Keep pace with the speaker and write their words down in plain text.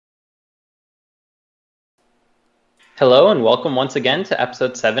Hello and welcome once again to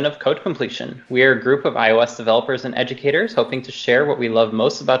episode 7 of Code Completion. We are a group of iOS developers and educators hoping to share what we love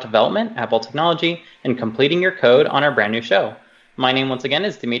most about development, Apple technology, and completing your code on our brand new show. My name once again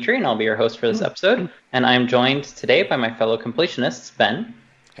is Dimitri and I'll be your host for this episode. And I'm joined today by my fellow completionists, Ben.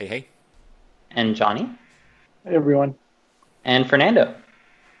 Hey. And Johnny. Hey, everyone. And Fernando.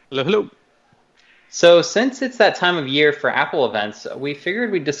 Hello. So since it's that time of year for Apple events, we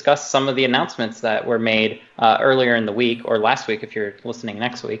figured we'd discuss some of the announcements that were made earlier in the week, or last week if you're listening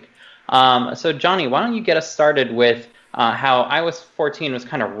next week. So Johnny, why don't you get us started with how iOS 14 was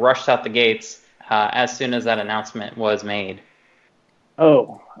kind of rushed out the gates as soon as that announcement was made?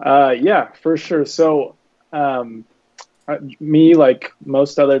 Yeah, for sure. So me, like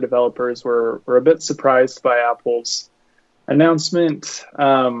most other developers, were a bit surprised by Apple's announcement.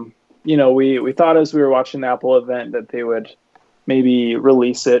 We thought as we were watching the Apple event that they would maybe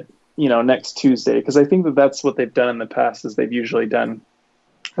release it, next Tuesday, because I think that's what they've done in the past. Is they've usually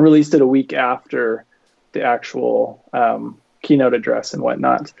released it a week after the actual keynote address and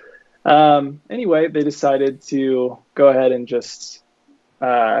whatnot. Anyway, they decided to go ahead and just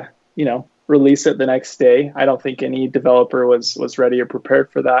release it the next day. I don't think any developer was ready or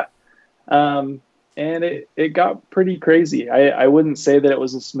prepared for that. And it got pretty crazy. I wouldn't say that it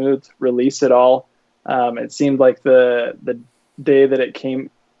was a smooth release at all. It seemed like the day that it came,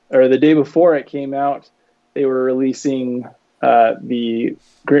 or the day before it came out, they were releasing the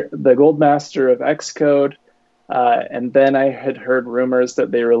Gold Master of Xcode. And then I had heard rumors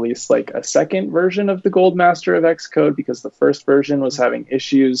that they released like a second version of the Gold Master of Xcode because the first version was having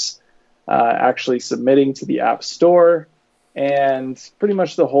issues actually submitting to the App Store. And pretty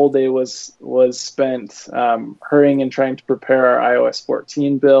much the whole day was spent hurrying and trying to prepare our iOS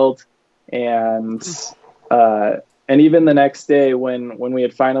 14 build, and even the next day when we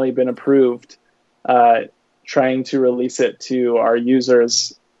had finally been approved, trying to release it to our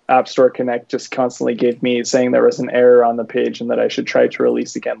users. App Store Connect just constantly gave me saying there was an error on the page and that I should try to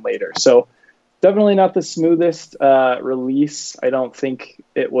release again later. So definitely not the smoothest release. I don't think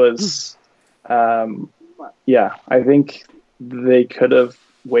it was. I think they could have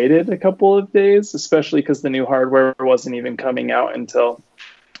waited a couple of days, especially because the new hardware wasn't even coming out until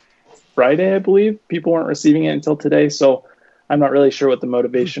Friday, I believe. People weren't receiving it until today, so I'm not really sure what the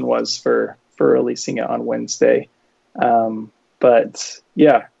motivation was for releasing it on Wednesday. But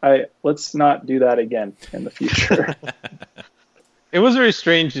yeah, let's not do that again in the future. It was very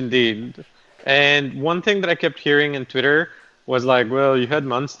strange indeed. And one thing that I kept hearing in Twitter was like, well, you had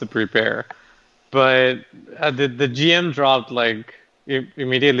months to prepare. But the GM dropped like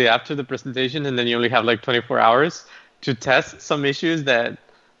immediately after the presentation, and then you only have like 24 hours to test some issues that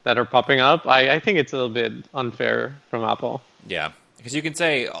are popping up. I think it's a little bit unfair from Apple. Yeah, because you can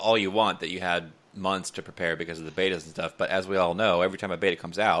say all you want that you had months to prepare because of the betas and stuff, but as we all know, every time a beta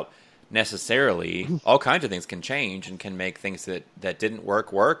comes out, necessarily all kinds of things can change and can make things that didn't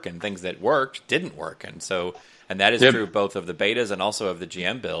work, and things that worked didn't work. And that is true both of the betas and also of the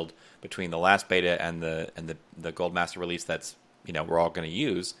GM build. Between the last beta and the Gold Master release that's we're all going to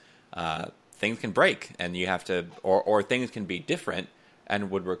use, things can break, and you have to, or things can be different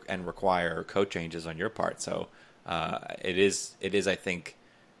and require code changes on your part. So it is I think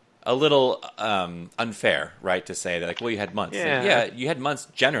a little unfair, right, to say that like, well, you had months. Yeah, you had months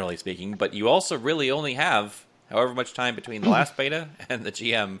generally speaking, but you also really only have however much time between the last beta and the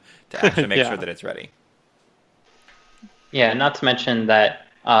GM to actually make sure that it's ready. Yeah, not to mention that.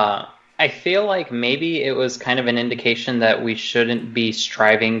 I feel like maybe it was kind of an indication that we shouldn't be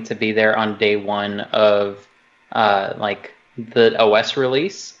striving to be there on day one of the OS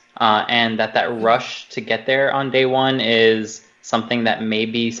release, and that rush to get there on day one is something that may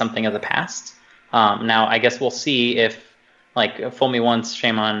be something of the past. Now, I guess we'll see if, like, fool me once,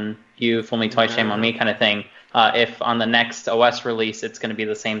 shame on you, fool me twice, shame on me kind of thing. If on the next OS release it's going to be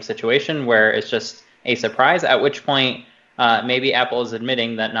the same situation where it's just a surprise, at which point maybe Apple is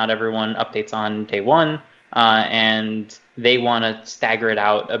admitting that not everyone updates on day one, and they want to stagger it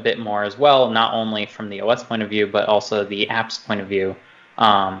out a bit more as well, not only from the OS point of view, but also the app's point of view.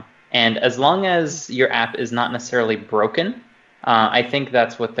 And as long as your app is not necessarily broken, I think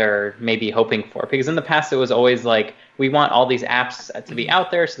that's what they're maybe hoping for. Because in the past, it was always like, we want all these apps to be out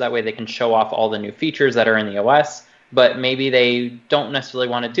there so that way they can show off all the new features that are in the OS. But maybe they don't necessarily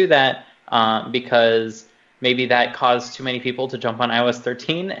want to do that because maybe that caused too many people to jump on iOS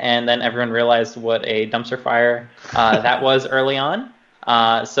 13, and then everyone realized what a dumpster fire that was early on.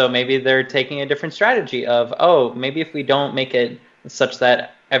 So maybe they're taking a different strategy of, maybe if we don't make it such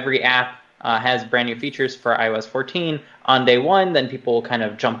that every app has brand new features for iOS 14 on day one, then people will kind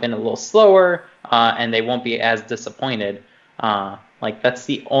of jump in a little slower, and they won't be as disappointed. Like, that's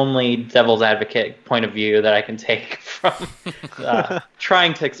the only devil's advocate point of view that I can take from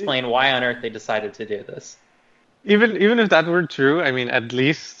trying to explain why on earth they decided to do this. Even if that were true, I mean, at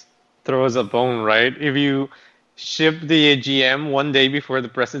least throw us a bone, right? If you ship the GM one day before the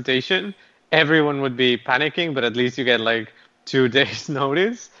presentation, everyone would be panicking, but at least you get like 2 days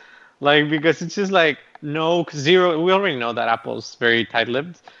notice. Like, because it's just like zero. We already know that Apple's very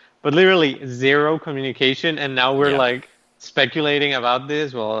tight-lipped, but literally zero communication, and now we're like speculating about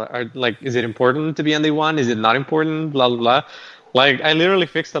this. Well, is it important to be on day one? Is it not important? Blah blah blah. Like, I literally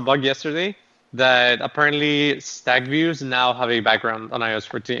fixed a bug yesterday that apparently stack views now have a background on iOS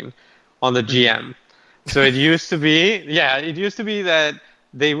 14 on the GM. So it used to be that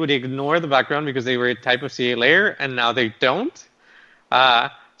they would ignore the background because they were a type of CA layer, and now they don't.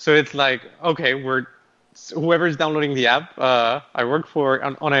 So it's like, okay, whoever's downloading the app I work for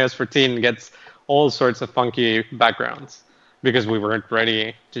on iOS 14 gets all sorts of funky backgrounds because we weren't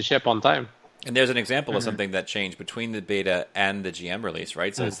ready to ship on time. And there's an example of something that changed between the beta and the GM release,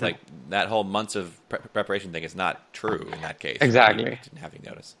 right? So it's like that whole months of preparation thing is not true in that case. Exactly. Right? Didn't have you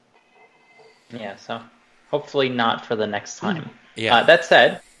notice. Yeah, so hopefully not for the next time. Yeah. That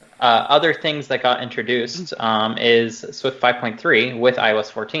said, other things that got introduced is Swift 5.3 with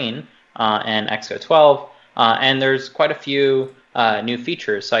iOS 14 and Xcode 12, and there's quite a few new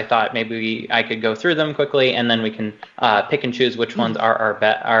features. So I thought maybe I could go through them quickly, and then we can pick and choose which ones are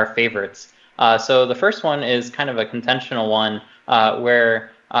our favorites. So the first one is kind of a contentional one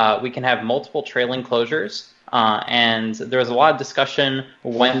where we can have multiple trailing closures. And there was a lot of discussion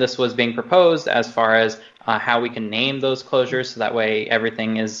when this was being proposed as far as how we can name those closures so that way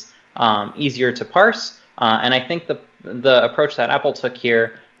everything is easier to parse. And I think the approach that Apple took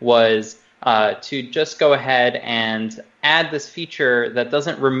here was to just go ahead and add this feature that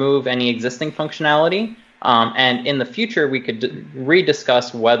doesn't remove any existing functionality. And in the future, we could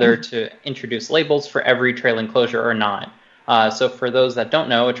rediscuss whether to introduce labels for every trailing closure or not. So for those that don't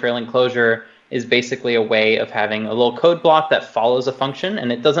know, a trailing closure is basically a way of having a little code block that follows a function,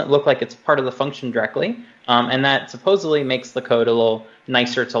 and it doesn't look like it's part of the function directly. And that supposedly makes the code a little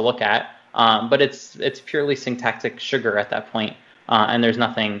nicer to look at. But it's purely syntactic sugar at that point, and there's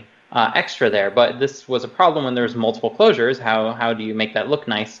nothing extra there. But this was a problem when there's multiple closures. How do you make that look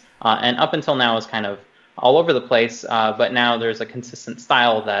nice? And up until now is kind of all over the place, but now there's a consistent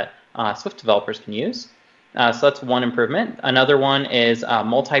style that Swift developers can use. So that's one improvement. Another one is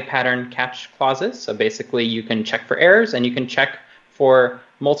multi-pattern catch clauses. So basically you can check for errors, and you can check for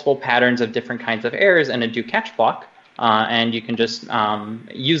multiple patterns of different kinds of errors in a do catch block. And you can just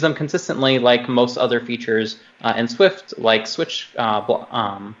use them consistently like most other features in Swift, like switch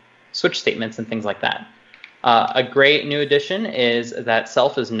statements and things like that. A great new addition is that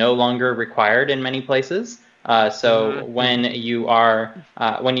self is no longer required in many places. So when you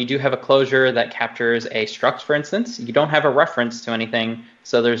do have a closure that captures a struct, for instance, you don't have a reference to anything,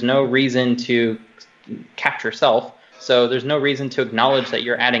 so there's no reason to capture self. So there's no reason to acknowledge that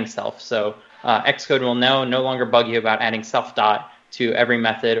you're adding self. So Xcode will no longer bug you about adding self dot to every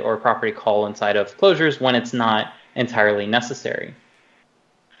method or property call inside of closures when it's not entirely necessary.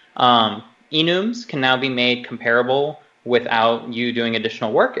 Enums can now be made comparable without you doing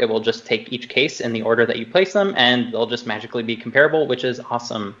additional work. It will just take each case in the order that you place them, and they'll just magically be comparable, which is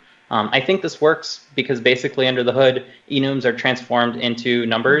awesome. I think this works because basically under the hood, enums are transformed into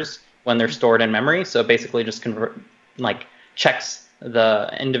numbers when they're stored in memory. So basically just checks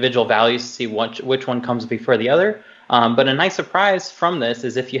the individual values to see which one comes before the other. But a nice surprise from this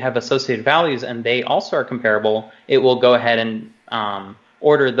is if you have associated values and they also are comparable, it will go ahead and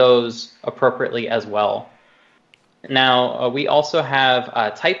order those appropriately as well. Now, we also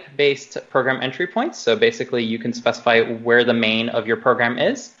have type-based program entry points. So basically, you can specify where the main of your program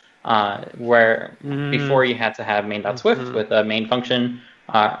is, where before you had to have main.swift with a main function.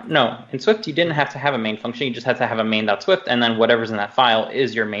 No, in Swift, you didn't have to have a main function. You just had to have a main.swift, and then whatever's in that file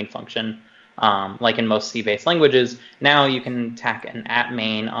is your main function, like in most C-based languages. Now you can tack an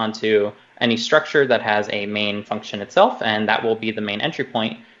 @main onto any structure that has a main function itself, and that will be the main entry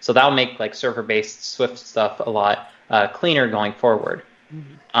point. So that'll make like server-based Swift stuff a lot cleaner going forward.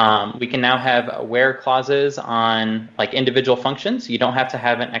 We can now have where clauses on like individual functions. You don't have to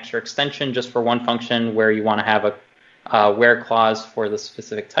have an extra extension just for one function where you want to have a where clause for the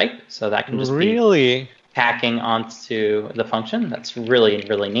specific type. So that can just be tacking onto the function. That's really,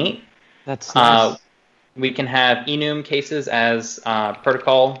 really neat. That's nice. We can have enum cases as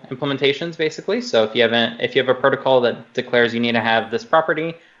protocol implementations, basically. So if you have a protocol that declares you need to have this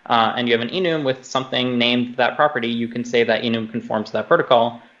property, and you have an enum with something named that property, you can say that enum conforms to that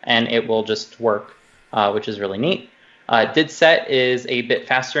protocol, and it will just work, which is really neat. Did set is a bit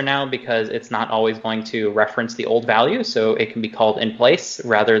faster now because it's not always going to reference the old value, so it can be called in place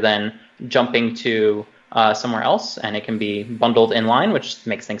rather than jumping to somewhere else, and it can be bundled inline, which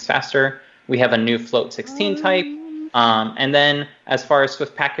makes things faster. We have a new float 16 type, and then as far as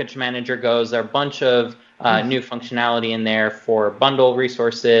Swift Package Manager goes, there are a bunch of new functionality in there for bundle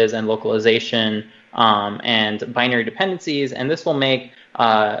resources and localization and binary dependencies, and this will make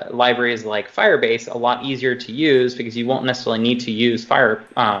libraries like Firebase a lot easier to use because you won't necessarily need to use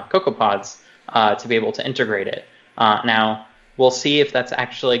CocoaPods to be able to integrate it. Now, we'll see if that's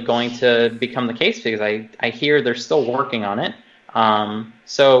actually going to become the case because I hear they're still working on it.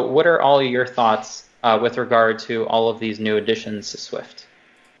 So what are all your thoughts with regard to all of these new additions to Swift?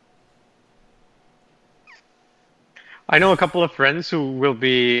 I know a couple of friends who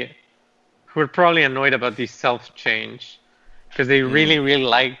are probably annoyed about the self change because they really, really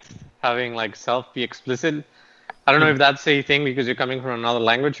liked having like self be explicit. I don't know if that's a thing because you're coming from another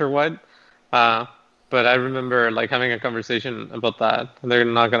language or what. But I remember like having a conversation about that. They're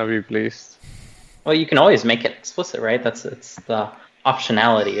not going to be pleased. Well, you can always make it explicit, right? It's the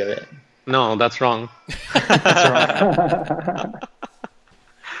optionality of it. No, that's wrong. That's wrong.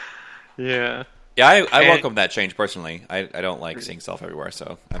 Yeah. Yeah, I welcome that change personally. I don't like seeing self everywhere,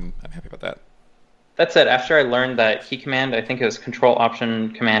 so I'm happy about that. That's it. After I learned that key command, I think it was Control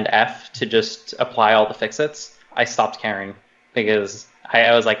Option Command F to just apply all the fixits, I stopped caring because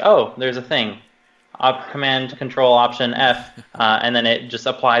I was like, oh, there's a thing. Command Control Option F, and then it just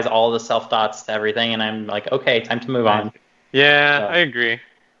applies all the self dots to everything, and I'm like, okay, time to move on. Yeah, So. I agree.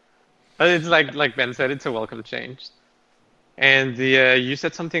 It's like Ben said, it's a welcome change. And you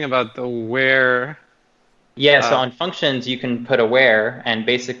said something about the where. Yeah, so on functions, you can put a where and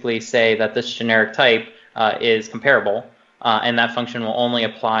basically say that this generic type is comparable, and that function will only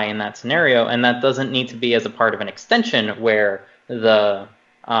apply in that scenario, and that doesn't need to be as a part of an extension where the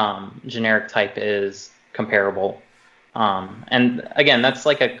generic type is comparable. And again, that's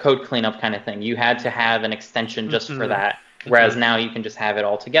like a code cleanup kind of thing. You had to have an extension just for that, whereas now you can just have it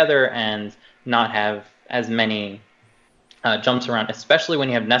all together and not have as many jumps around, especially when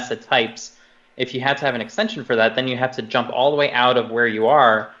you have nested types. If you had to have an extension for that, then you have to jump all the way out of where you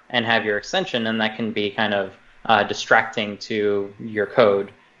are and have your extension, and that can be kind of distracting to your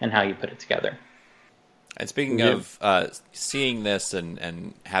code and how you put it together. And speaking of seeing this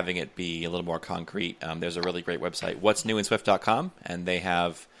and having it be a little more concrete, there's a really great website, what'snewinswift.com, and they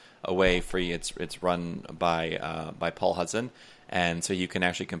have a way free. It's run by Paul Hudson, and so you can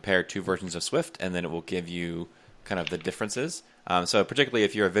actually compare two versions of Swift, and then it will give you kind of the differences. So particularly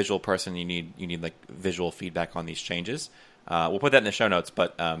if you're a visual person, you need like visual feedback on these changes. We'll put that in the show notes,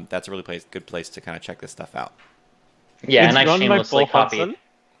 but that's a really good place to kind of check this stuff out. Yeah, It's and I run by shamelessly Paul copied. Hudson?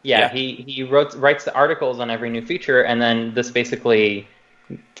 Yeah, he writes the articles on every new feature, and then this basically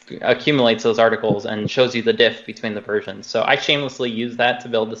accumulates those articles and shows you the diff between the versions. So I shamelessly use that to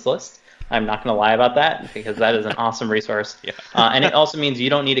build this list. I'm not going to lie about that because that is an awesome resource. Yeah. And it also means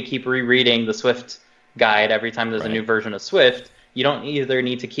you don't need to keep rereading the Swift guide every time there's a new version of Swift. You don't either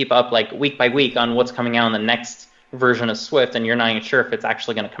need to keep up like week by week on what's coming out in the next version of Swift, and you're not even sure if it's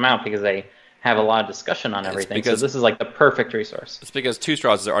actually going to come out because they have a lot of discussion on everything. So this is like the perfect resource. It's because Two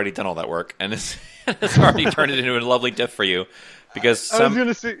Straws has already done all that work, and it's already turned it into a lovely diff for you. Because I was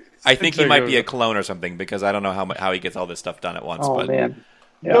gonna say, I think he might be a clone or something, because I don't know how he gets all this stuff done at once. Oh, but man.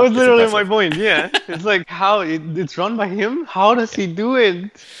 Yeah. that was literally my impressive. point. Yeah, it's like how it's run by him. How does he do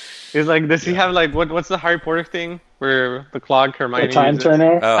it? It's like, does he have like what's the Harry Potter thing where the clock Hermione The time uses?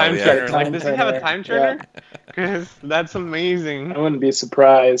 turner. Oh, Time yeah. turner. Time Like, does he have a turner. time turner? Because that's amazing. I wouldn't be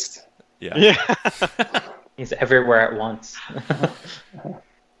surprised. Yeah. Yeah. He's everywhere at once.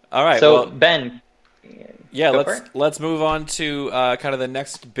 All right. So well, Ben, yeah. go for Let's move on to kind of the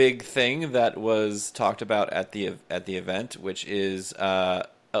next big thing that was talked about at the event, which is a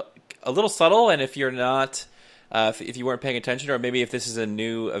little subtle. And if you're not, if you weren't paying attention, or maybe if this is a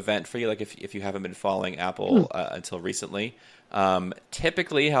new event for you, like if you haven't been following Apple until recently,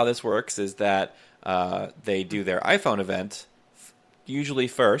 typically how this works is that they do their iPhone event usually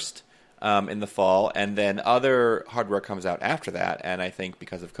first. In the fall, and then other hardware comes out after that. And I think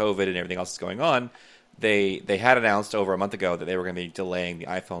because of COVID and everything else that's going on, they had announced over a month ago that they were going to be delaying the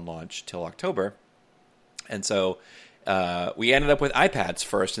iPhone launch till October. And so we ended up with iPads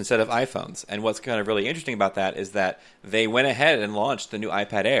first instead of iPhones. And what's kind of really interesting about that is that they went ahead and launched the new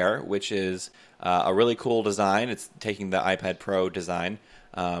iPad Air, which is a really cool design. It's taking the iPad Pro design,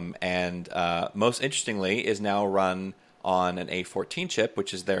 and most interestingly is now run on an A14 chip,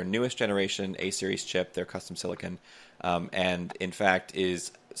 which is their newest generation A series chip, their custom silicon, and in fact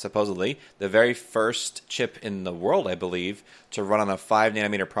is supposedly the very first chip in the world, I believe, to run on a 5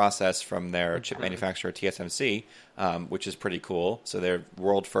 nanometer process from their chip manufacturer TSMC, which is pretty cool. So they're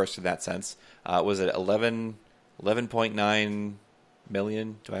world first in that sense. Was it 11.9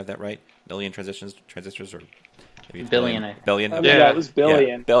 million? Do I have that right? Million transistors, or maybe Billion. Billion. Yeah, it was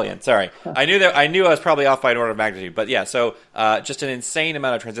billion. Yeah, billion. Sorry, I knew I was probably off by an order of magnitude, but yeah. So just an insane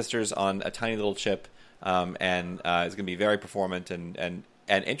amount of transistors on a tiny little chip, and it's going to be very performant and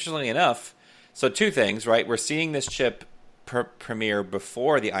interestingly enough, so two things, right? We're seeing this chip premiere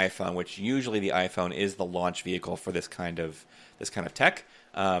before the iPhone, which usually the iPhone is the launch vehicle for this kind of tech.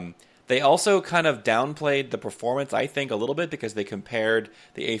 They also kind of downplayed the performance, I think, a little bit because they compared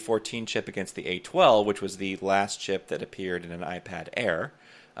the A14 chip against the A12, which was the last chip that appeared in an iPad Air.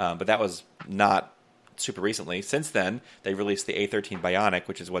 But that was not super recently. Since then, they released the A13 Bionic,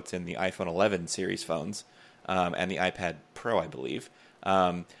 which is what's in the iPhone 11 series phones, and the iPad Pro, I believe.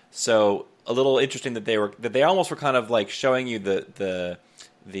 So a little interesting that they almost were kind of like showing you the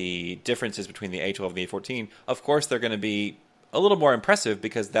differences between the A12 and the A14. Of course, they're going to be a little more impressive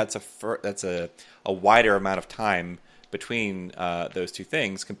because that's a wider amount of time between those two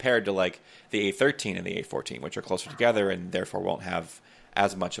things compared to like the A13 and the A14, which are closer together and therefore won't have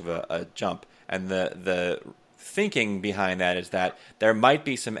as much of a jump. And the thinking behind that is that there might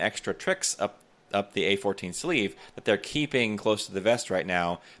be some extra tricks up the A14 sleeve that they're keeping close to the vest right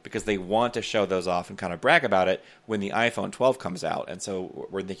now because they want to show those off and kind of brag about it when the iPhone 12 comes out. And so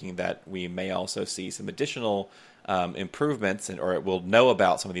we're thinking that we may also see some additional improvements, or we'll know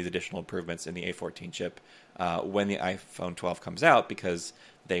about some of these additional improvements in the A14 chip when the iPhone 12 comes out because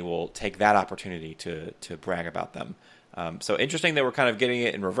they will take that opportunity to brag about them. So interesting that we're kind of getting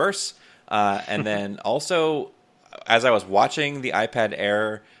it in reverse. And then also, as I was watching the iPad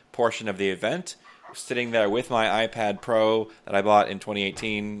Air portion of the event, sitting there with my iPad Pro that I bought in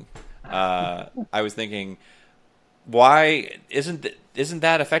 2018, I was thinking, why isn't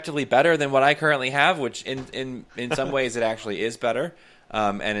that effectively better than what I currently have? Which in some ways it actually is better,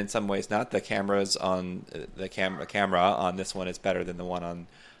 and in some ways not. The cameras on the camera on this one is better than the one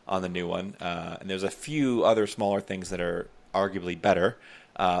on the new one, and there's a few other smaller things that are arguably better,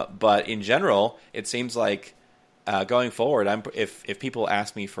 but in general, it seems like. Going forward, if people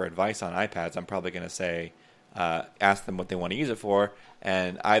ask me for advice on iPads, I'm probably going to say, ask them what they want to use it for,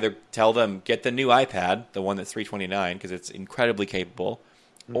 and either tell them get the new iPad, the one that's $329 because it's incredibly capable,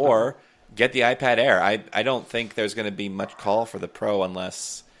 or get the iPad Air. I don't think there's going to be much call for the Pro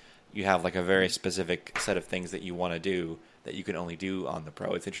unless you have like a very specific set of things that you want to do that you can only do on the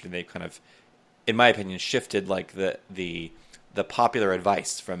Pro. It's interesting they kind of, in my opinion, shifted like the popular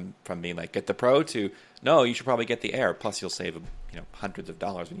advice from being like get the Pro to no, you should probably get the Air. Plus, you'll save hundreds of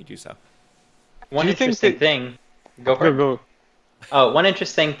dollars when you do so. One interesting thing. Go for it. Go. One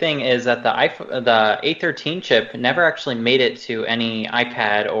interesting thing is that the A13 chip never actually made it to any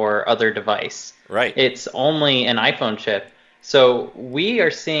iPad or other device. Right. It's only an iPhone chip. So we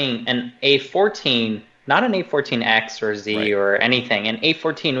are seeing an A14, not an A14X or Z right. or anything, an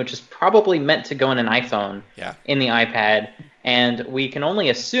A14, which is probably meant to go in an iPhone in the iPad. And we can only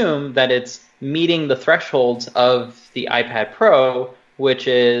assume that it's meeting the thresholds of the iPad Pro, which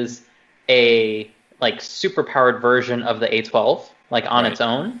is a like super powered version of the A12, like on its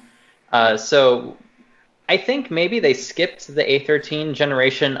own. So I think maybe they skipped the A13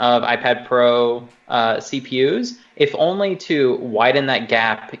 generation of iPad Pro CPUs, if only to widen that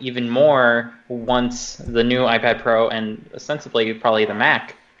gap even more once the new iPad Pro and ostensibly probably the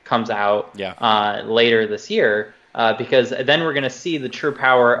Mac comes out later this year. Because then we're going to see the true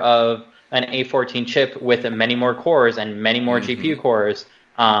power of an A14 chip with many more cores and many more GPU cores.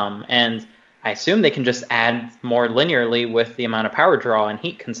 And I assume they can just add more linearly with the amount of power draw and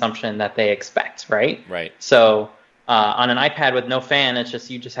heat consumption that they expect, right? Right. So on an iPad with no fan, it's just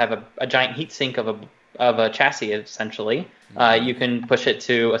you just have a giant heat sink of a chassis essentially. You can push it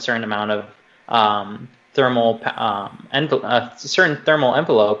to a certain amount of certain thermal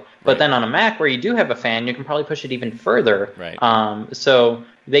envelope. But then on a Mac where you do have a fan, you can probably push it even further. Right. So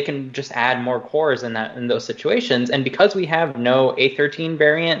they can just add more cores in those situations. And because we have no A13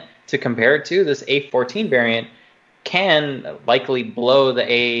 variant to compare it to, this A14 variant can likely blow the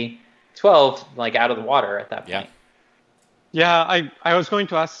A12 like out of the water at that point. Yeah, I was going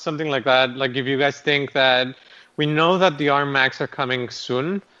to ask something like that. Like if you guys think that we know that the ARM Macs are coming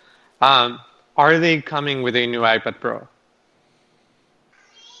soon, are they coming with a new iPad Pro?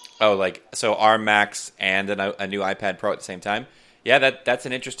 Oh, like so ARM Macs and a new iPad Pro at the same time? Yeah, that's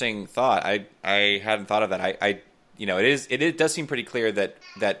an interesting thought. I hadn't thought of that. it does seem pretty clear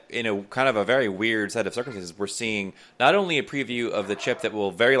that in a kind of a very weird set of circumstances, we're seeing not only a preview of the chip that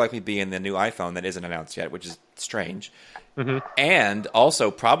will very likely be in the new iPhone that isn't announced yet, which is strange, and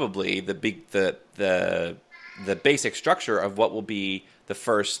also probably the basic structure of what will be the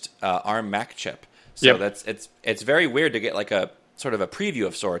first ARM Mac chip. So it's very weird to get like a sort of a preview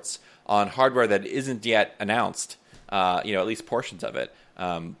of sorts on hardware that isn't yet announced. At least portions of it.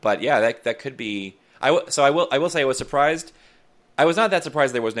 But yeah, that could be. I will say I was surprised. I was not that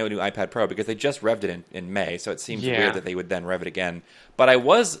surprised there was no new iPad Pro because they just revved it in May, so it seems weird that they would then rev it again. But I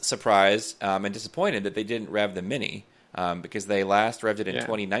was surprised and disappointed that they didn't rev the Mini because they last revved it in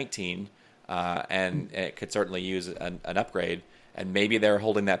 2019, and it could certainly use an upgrade. And maybe they're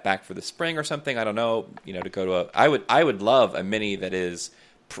holding that back for the spring or something. I don't know. To go to I would love a Mini that is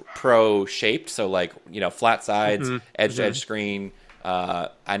Pro shaped, so like flat sides, edge to edge screen. And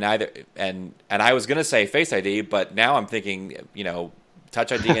I was gonna say Face ID, but now I'm thinking,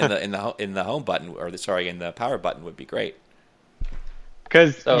 Touch ID in the home button in the power button would be great.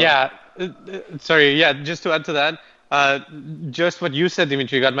 Because just to add to that, just what you said,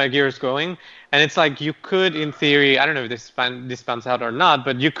 Dimitri, got my gears going. And it's like you could, in theory, I don't know if this pans out or not,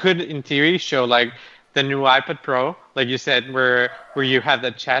 but you could, in theory, show like the new iPad Pro, like you said, where you have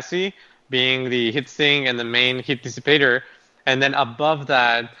the chassis being the heatsink and the main heat dissipator. And then above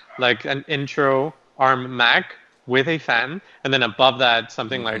that, like an intro ARM Mac with a fan, and then above that,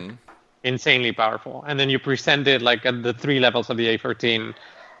 something like insanely powerful. And then you present it like at the 3 levels of the A14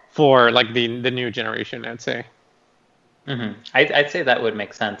 for like the new generation, I'd say. I'd say that would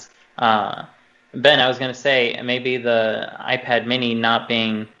make sense. Ben, I was going to say maybe the iPad Mini not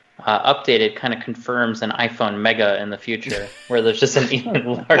being updated kind of confirms an iPhone Mega in the future, where there's just an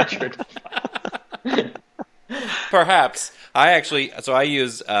even larger device. Perhaps. I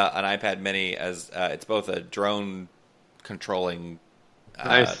use an iPad Mini as it's both a drone controlling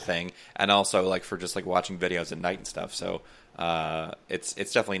thing and also like for just like watching videos at night and stuff. So it's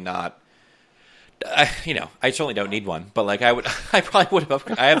definitely not. I certainly don't need one, but like I probably would have.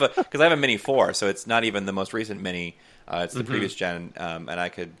 Because I have a Mini 4, so it's not even the most recent Mini. It's the previous gen, and I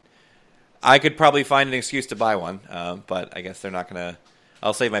could probably find an excuse to buy one, but I guess they're not gonna.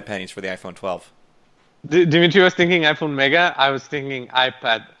 I'll save my pennies for the iPhone 12. Dimitri was thinking iPhone Mega. I was thinking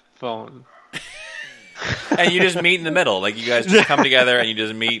iPad phone. And you just meet in the middle. Like you guys just come together and you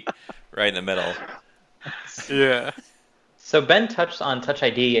just meet right in the middle. Yeah. So Ben touched on Touch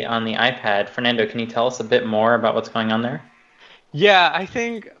ID on the iPad. Fernando, can you tell us a bit more about what's going on there? Yeah, I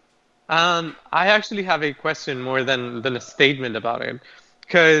think I actually have a question more than a statement about it.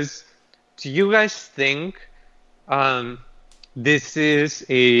 Because do you guys think this is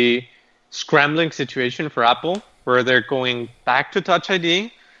a scrambling situation for Apple where they're going back to Touch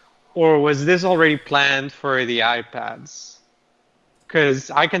ID, or was this already planned for the iPads? Because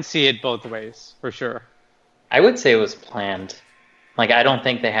I can see it both ways for sure. I would say it was planned. Like, I don't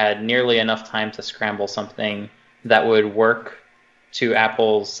think they had nearly enough time to scramble something that would work to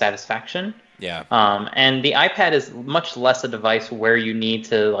Apple's satisfaction. Yeah. And the iPad is much less a device where you need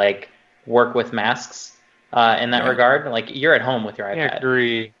to like work with masks in that regard. Like, you're at home with your iPad. I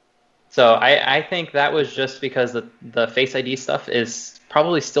agree. So I think that was just because the Face ID stuff is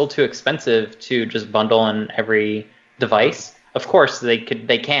probably still too expensive to just bundle in every device. Of course, they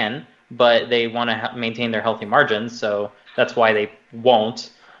can, but they want to maintain their healthy margins, so that's why they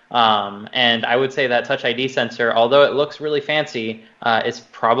won't. And I would say that Touch ID sensor, although it looks really fancy, is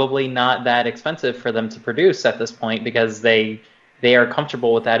probably not that expensive for them to produce at this point because they are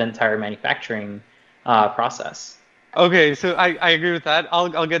comfortable with that entire manufacturing process. Okay, so I agree with that.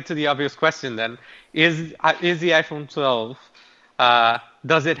 I'll get to the obvious question then. Is the iPhone 12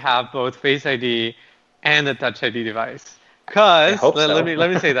 does it have both Face ID and a Touch ID device? Because let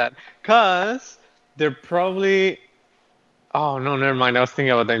me say that. Because they're probably. Oh no, never mind. I was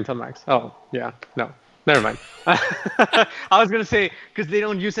thinking about the Intel Max. Oh yeah, no, never mind. I was gonna say because they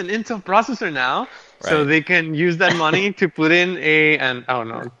don't use an Intel processor now, so they can use that money to put in the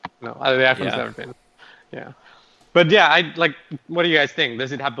iPhone 17. Yeah. But yeah, what do you guys think?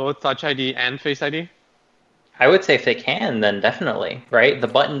 Does it have both Touch ID and Face ID? I would say if they can, then definitely, right? The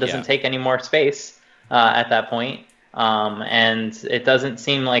button doesn't take any more space at that point. And it doesn't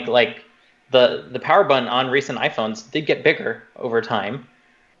seem like the power button on recent iPhones did get bigger over time,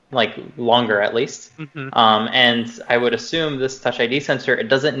 like longer at least. And I would assume this Touch ID sensor, it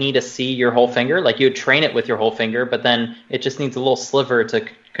doesn't need to see your whole finger. Like you would train it with your whole finger, but then it just needs a little sliver to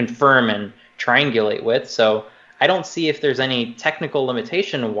confirm and triangulate with. So I don't see if there's any technical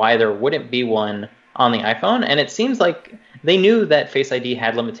limitation why there wouldn't be one on the iPhone. And it seems like they knew that Face ID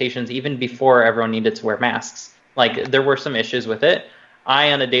had limitations even before everyone needed to wear masks. like there were some issues with it.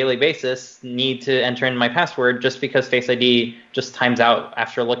 I, on a daily basis, need to enter in my password just because Face ID just times out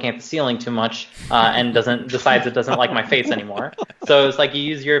after looking at the ceiling too much and decides it doesn't like my face anymore. So it's like you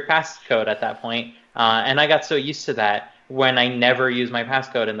use your passcode at that point. And I got so used to that when I never used my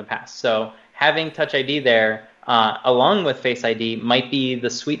passcode in the past. So having Touch ID there, along with Face ID, might be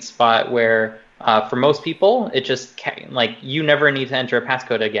the sweet spot where, for most people, it just like you never need to enter a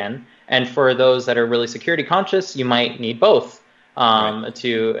passcode again. And for those that are really security conscious, you might need both.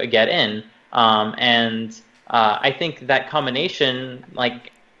 To get in. I think that combination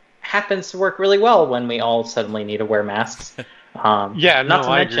like happens to work really well when we all suddenly need to wear masks. I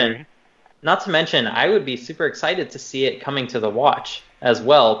agree. Not to mention, I would be super excited to see it coming to the watch as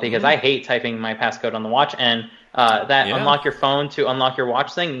well, because I hate typing my passcode on the watch, and unlock your phone to unlock your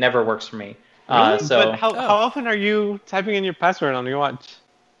watch thing never works for me. Really? But how often are you typing in your password on your watch?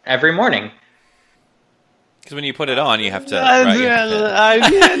 Every morning. Because when you put it on, you have to. No.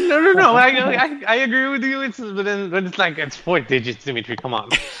 I agree with you. But it's like it's 4 digits, Dimitri. Come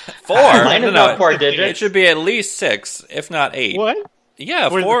on. 4. Mine is not 4 digits. It should be at least 6, if not 8. What? Yeah,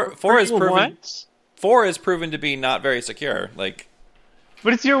 4 is proven. What? 4 is proven to be not very secure. Like,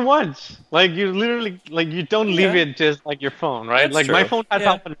 but it's your watch. Like you literally, like you don't leave it just like your phone, right? That's like true. My phone has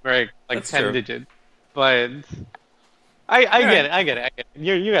alphanumeric, like That's 10 true. digits, but. I get it.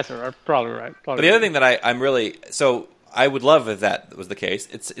 You guys are probably right. But the other thing that I'm really I would love if that was the case.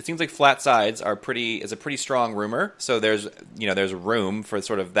 It seems like flat sides is a pretty strong rumor. So there's room for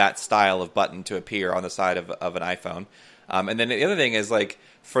sort of that style of button to appear on the side of an iPhone. And then the other thing is like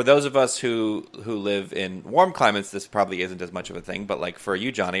for those of us who live in warm climates, this probably isn't as much of a thing. But like for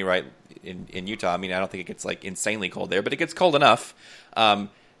you, Johnny, right in Utah, I mean I don't think it gets like insanely cold there, but it gets cold enough.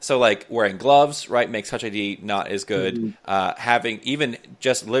 So like wearing gloves, right, makes Touch ID not as good. Having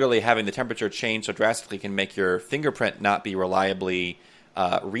the temperature change so drastically can make your fingerprint not be reliably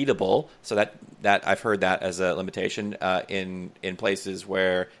readable. So that I've heard that as a limitation in places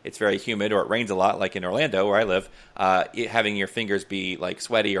where it's very humid or it rains a lot, like in Orlando where I live. Having your fingers be like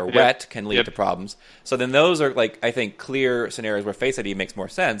sweaty or wet can lead to problems. So then those are like I think clear scenarios where Face ID makes more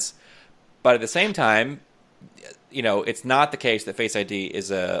sense. But at the same time, it's not the case that Face ID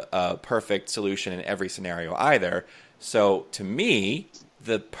is a perfect solution in every scenario either. So to me,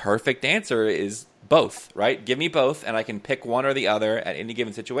 the perfect answer is both, right? Give me both, and I can pick one or the other at any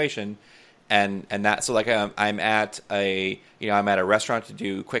given situation. And that so like I'm at a restaurant to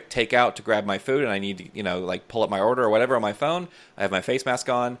do quick takeout to grab my food, and I need to like pull up my order or whatever on my phone. I have my face mask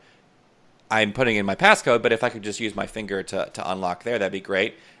on. I'm putting in my passcode, but if I could just use my finger to unlock there, that'd be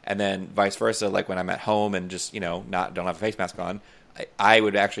great. And then vice versa, like when I'm at home and just don't have a face mask on, I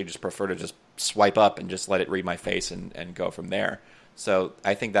would actually just prefer to just swipe up and just let it read my face and go from there. So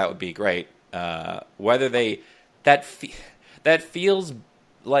I think that would be great. Whether that feels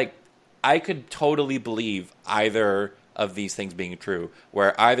like I could totally believe either of these things being true,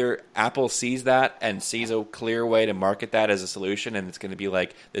 where either Apple sees that and sees a clear way to market that as a solution and it's going to be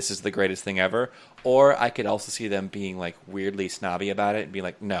like, this is the greatest thing ever, or I could also see them being like weirdly snobby about it and be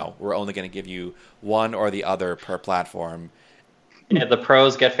like, no, we're only going to give you one or the other per platform. Yeah, the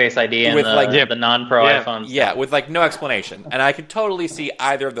pros get Face ID and the non-pro iPhones. Yeah, with like no explanation. And I could totally see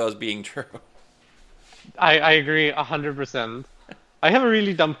either of those being true. I agree 100%. I have a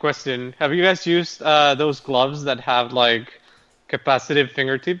really dumb question. Have you guys used those gloves that have like capacitive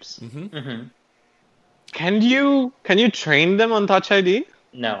fingertips? Mm-hmm. Mm-hmm. Can you train them on Touch ID?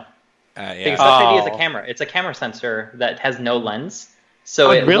 No. Because Touch ID is a camera. It's a camera sensor that has no lens.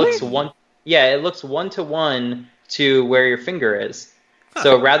 So it looks one-to-one to where your finger is. Huh.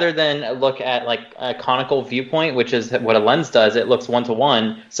 So rather than look at like a conical viewpoint, which is what a lens does, it looks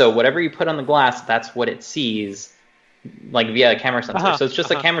one-to-one. So whatever you put on the glass, that's what it sees. Like via a camera sensor. So it's just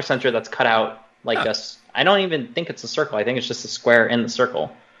a camera sensor that's cut out like I don't even think it's a circle. I think it's just a square in the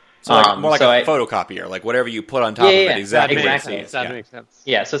circle. So more like a photocopier, like whatever you put on top of it, exactly. That makes sense.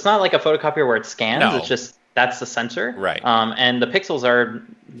 Yeah, so it's not like a photocopier where it scans. No. It's just that's the sensor. Right. And the pixels are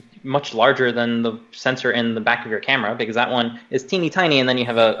much larger than the sensor in the back of your camera because that one is teeny tiny, and then you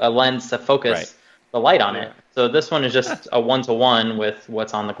have a lens to focus the light on it. So this one is just a one-to-one with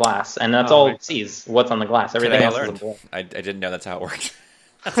what's on the glass, and that's all it sees, what's on the glass. Everything else is a blur. I didn't know that's how it worked.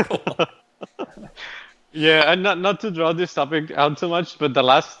 That's cool. Yeah, and not to draw this topic out too much, but the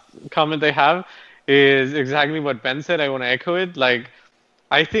last comment I have is exactly what Ben said. I want to echo it. Like,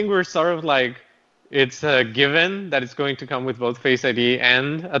 I think we're sort of like, it's a given that it's going to come with both Face ID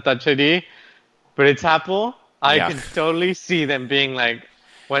and a Touch ID, but it's Apple. I can totally see them being like,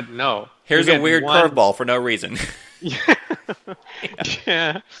 what? No. Here's a weird curveball for no reason.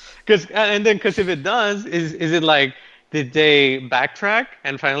 Yeah, because if it does, is it like did they backtrack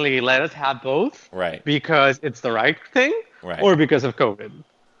and finally let us have both? Right. Because it's the right thing, Right. or because of COVID?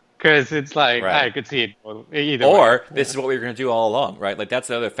 Because it's like Right. I could see it either way. Or this is what we were going to do all along, right? Like that's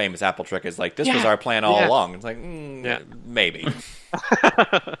the other famous Apple trick is like this was Yeah. our plan all Yeah. along. It's like maybe.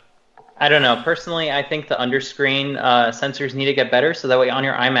 I don't know. Personally, I think the underscreen sensors need to get better, so that way on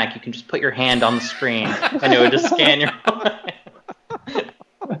your iMac you can just put your hand on the screen and it would just scan your.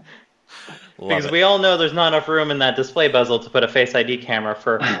 Because we all know there's not enough room in that display bezel to put a Face ID camera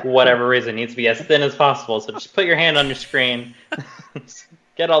for whatever reason. It needs to be as thin as possible. So just put your hand on your screen,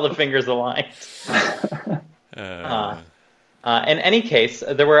 get all the fingers aligned. In any case,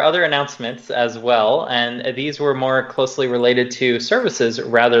 there were other announcements as well, and these were more closely related to services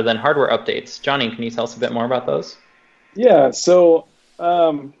rather than hardware updates. Johnny, can you tell us a bit more about those? Yeah, so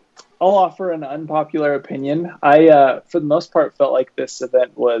I'll offer an unpopular opinion. I, for the most part, felt like this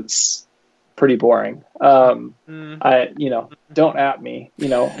event was pretty boring. I, don't at me,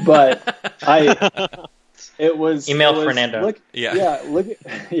 but it was Email Fernando.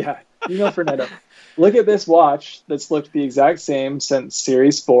 Email Fernando. Look at this watch that's looked the exact same since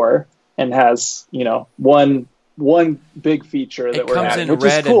Series 4 and has, one big feature that it we're comes adding, in which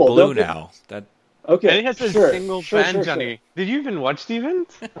red is cool. and blue now. That Okay, And it has a single band, Johnny. Did you even watch the event?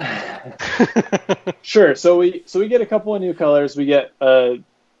 Sure. So we get a couple of new colors. We get a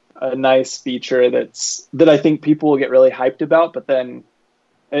nice feature that I think people will get really hyped about, but then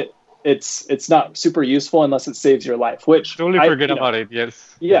it's not super useful unless it saves your life. Which Totally forget about it.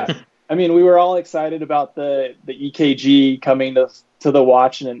 Yes. Yeah. I mean, we were all excited about the EKG coming to the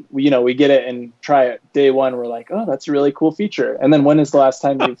watch, and we get it and try it day one. We're like, oh, that's a really cool feature. And then when is the last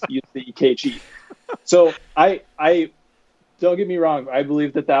time you've used the EKG? So I don't get me wrong. I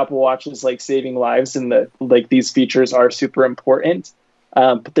believe that the Apple Watch is like saving lives, and that like these features are super important.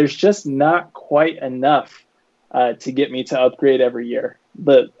 But there's just not quite enough to get me to upgrade every year.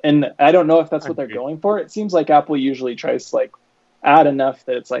 And I don't know if that's what they're going for. It seems like Apple usually tries to like add enough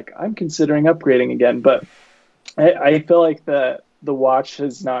that it's like I'm considering upgrading again. But I feel like the watch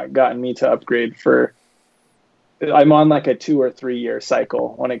has not gotten me to upgrade for. I'm on like a 2 or 3 year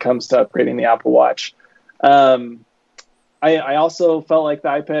cycle when it comes to upgrading the Apple Watch. I also felt like the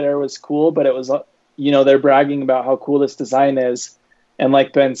iPad Air was cool, but it was, they're bragging about how cool this design is. And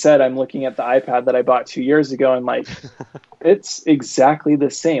like Ben said, I'm looking at the iPad that I bought 2 years ago and like, it's exactly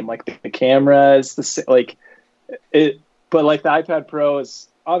the same. Like the camera is the same, but like the iPad Pro has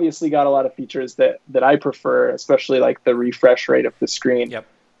obviously got a lot of features that I prefer, especially like the refresh rate of the screen. Yep.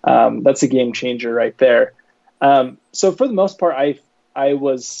 That's a game changer right there. So for the most part, I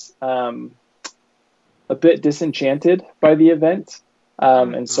was a bit disenchanted by the event.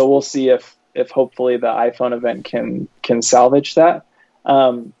 And so we'll see if hopefully the iPhone event can salvage that.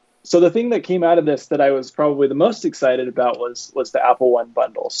 So the thing that came out of this that I was probably the most excited about was the Apple One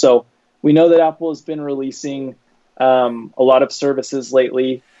bundle. So we know that Apple has been releasing a lot of services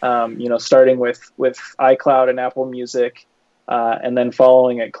lately, starting with iCloud and Apple Music, and then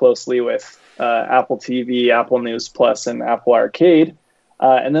following it closely with Apple TV, Apple News Plus, and Apple Arcade.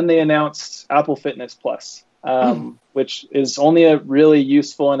 And then they announced Apple Fitness Plus, which is only really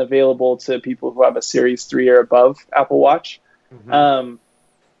useful and available to people who have a Series 3 or above Apple Watch. Mm-hmm.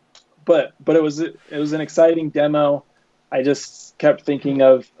 But it was an exciting demo. I just kept thinking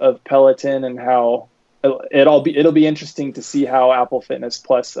of Peloton and how it'll be interesting to see how Apple Fitness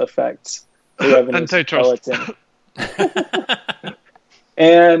Plus affects the revenues of Peloton.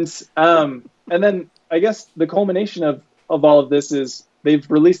 And then I guess the culmination of all of this is they've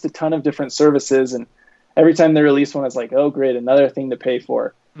released a ton of different services, and every time they release one, it's like, oh, great, another thing to pay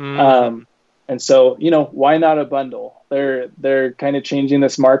for. And so, why not a bundle? They're kind of changing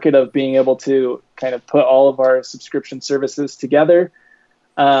this market of being able to kind of put all of our subscription services together.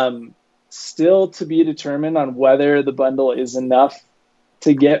 Still to be determined on whether the bundle is enough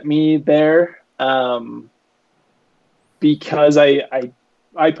to get me there. Because I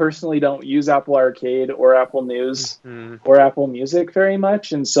personally don't use Apple Arcade or Apple News or Apple Music very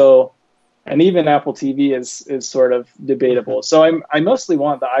much. And so, and even Apple TV is sort of debatable. So I mostly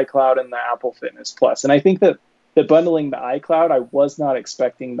want the iCloud and the Apple Fitness Plus. And I think that bundling the iCloud, I was not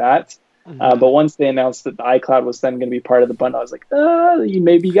expecting that. But once they announced that the iCloud was then going to be part of the bundle, I was like, you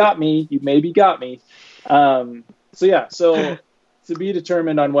maybe got me. So to be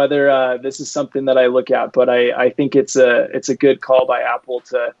determined on whether this is something that I look at, but I think it's a good call by Apple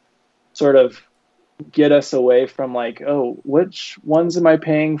to sort of get us away from like, oh, which ones am I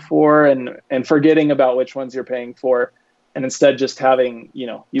paying for, and forgetting about which ones you're paying for, and instead just having,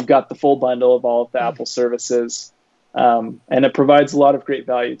 you've got the full bundle of all of the Apple services, And it provides a lot of great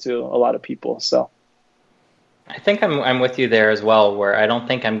value to a lot of people. So I think I'm with you there as well, where I don't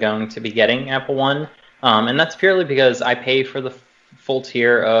think I'm going to be getting Apple One, and that's purely because I pay for the full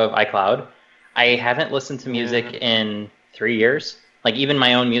tier of iCloud. I haven't listened to music in 3 years, like even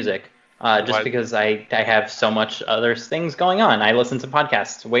my own music, just because I have so much other things going on. I listen to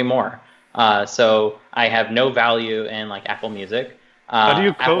podcasts way more, so I have no value in like Apple Music. How do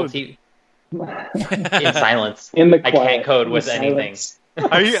you code? In silence. in the I quiet, can't code in with the anything. silence.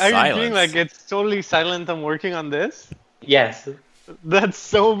 Are you Silence. being like it's totally silent? I'm working on this. Yes. That's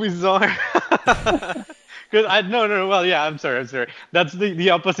so bizarre. Because well, yeah, I'm sorry. That's the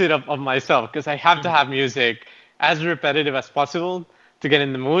opposite of myself, because I have to have music as repetitive as possible to get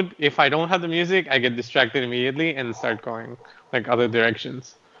in the mood. If I don't have the music, I get distracted immediately and start going like other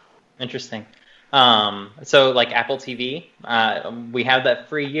directions. Interesting. So like Apple TV, we have that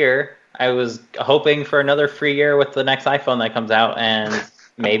free year. I was hoping for another free year with the next iPhone that comes out, and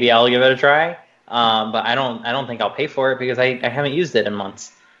maybe I'll give it a try. But I don't think I'll pay for it because I haven't used it in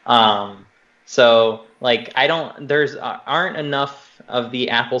months. So like there's aren't enough of the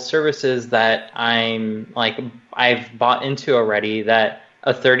Apple services that I've bought into already that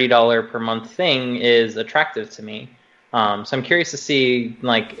a $30 per month thing is attractive to me. So I'm curious to see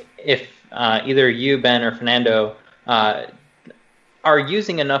like if either you, Ben, or Fernando are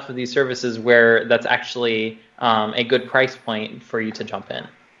using enough of these services where that's actually a good price point for you to jump in.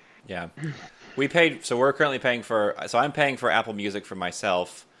 Yeah. We're currently paying I'm paying for Apple Music for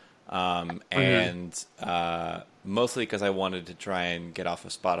myself, and mostly because I wanted to try and get off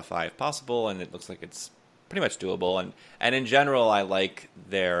of Spotify if possible, and it looks like it's pretty much doable. And in general, I like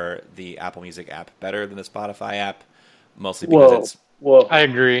the Apple Music app better than the Spotify app, mostly because I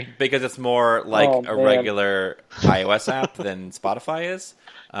agree. Because it's more like regular iOS app than Spotify is.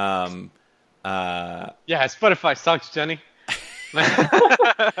 Yeah, Spotify sucks, Jenny.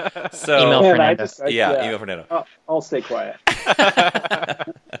 So email Fernando. Email Fernando. I'll stay quiet.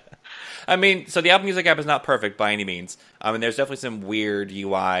 I mean, so the Apple Music app is not perfect by any means. And there's definitely some weird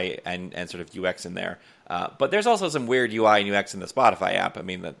UI and sort of UX in there. But there's also some weird UI and UX in the Spotify app. I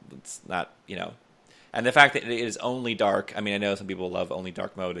mean, that's not, and the fact that it is only dark. I mean, I know some people love only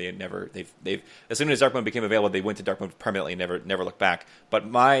dark mode. They've as soon as dark mode became available, they went to dark mode permanently and never looked back. But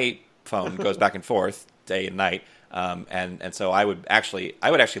my phone goes back and forth day and night. And so I would actually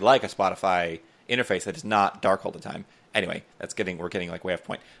like a Spotify interface that is not dark all the time. Anyway, we're getting like way off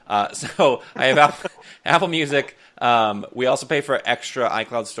point. So I have Apple Music. We also pay for extra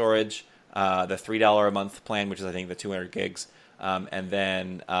iCloud storage, the $3 a month plan, which is I think the 200 gigs. And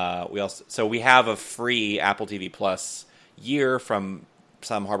then we have a free Apple TV Plus year from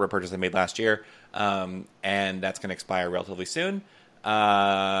some hardware purchase I made last year, and that's going to expire relatively soon.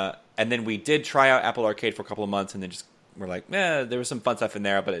 And then we did try out Apple Arcade for a couple of months, and then we're like, there was some fun stuff in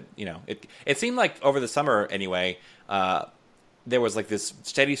there, but it seemed like over the summer anyway, there was like this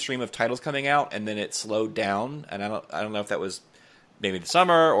steady stream of titles coming out, and then it slowed down. And I don't know if that was maybe the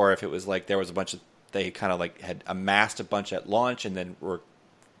summer or if it was like there was a bunch of they kind of like had amassed a bunch at launch and then were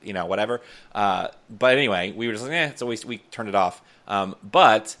whatever. But anyway, we were just like, so we turned it off.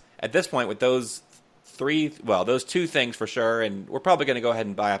 But at this point with those two things for sure, and we're probably going to go ahead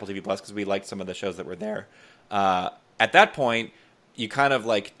and buy Apple TV Plus because we liked some of the shows that were there. At that point, you kind of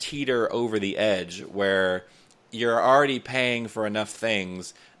like teeter over the edge where you're already paying for enough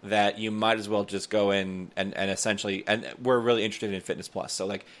things that you might as well just go in and essentially, and we're really interested in Fitness Plus. So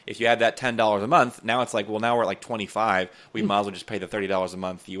like if you had that $10 a month, now it's like, well, now we're at like $25. We might as well just pay the $30 a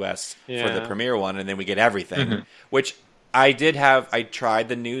month US for the Premier one, and then we get everything, which I tried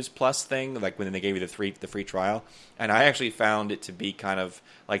the News Plus thing, like when they gave you the free trial, and I actually found it to be kind of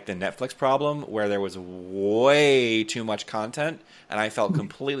like the Netflix problem, where there was way too much content, and I felt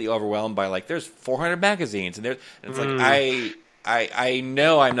completely overwhelmed by like there's 400 magazines, and it's like I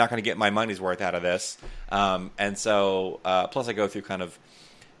know I'm not going to get my money's worth out of this, and so plus I go through kind of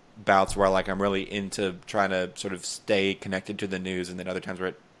bouts where like I'm really into trying to sort of stay connected to the news, and then other times where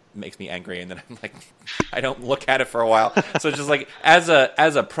it makes me angry, and then I'm like, I don't look at it for a while. So it's just like as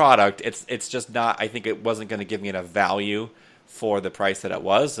a product, it's just not. I think it wasn't going to give me enough value for the price that it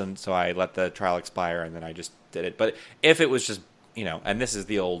was, and so I let the trial expire, and then I just did it. But if it was just and this is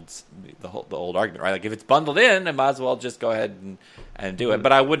the old argument, right? Like if it's bundled in, I might as well just go ahead and do it.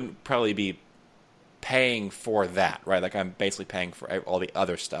 But I wouldn't probably be paying for that, right? Like I'm basically paying for all the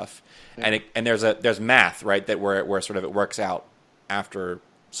other stuff, and there's math, right? That where sort of it works out after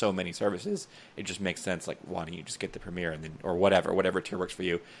so many services, it just makes sense. Like, why don't you just get the Premier and then, or whatever tier works for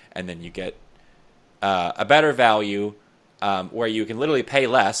you, and then you get a better value where you can literally pay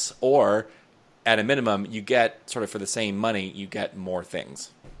less, or at a minimum, you get sort of for the same money, you get more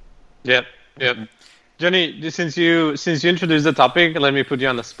things. Yep. Johnny, since you introduced the topic, let me put you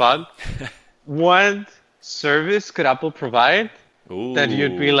on the spot. What service could Apple provide that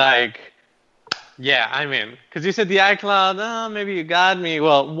you'd be like, yeah, I'm in? Because you said the iCloud, maybe you got me.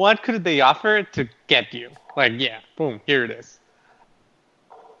 Well, what could they offer to get you? Like, yeah, boom, here it is.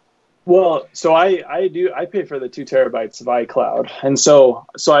 Well, so I pay for the 2 terabytes of iCloud, and so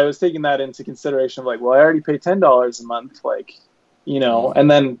I was taking that into consideration of like, well, I already pay $10 a month, like, and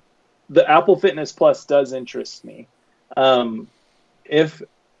then the Apple Fitness Plus does interest me. If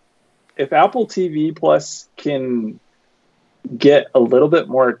Apple TV Plus can get a little bit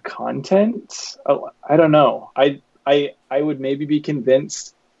more content, I don't know. I would maybe be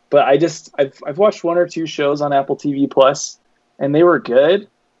convinced, but I've watched 1 or 2 shows on Apple TV Plus, and they were good.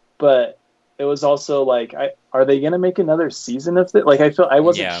 But it was also like, are they going to make another season of it? Like, I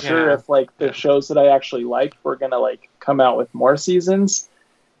wasn't sure if like the shows that I actually liked were going to like come out with more seasons.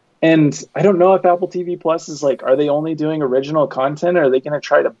 And I don't know if Apple TV Plus is like, are they only doing original content, or are they going to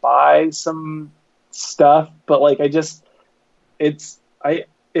try to buy some stuff? But like,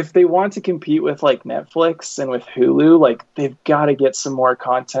 if they want to compete with like Netflix and with Hulu, like they've got to get some more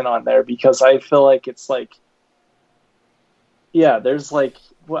content on there, because I feel like it's like, there's like,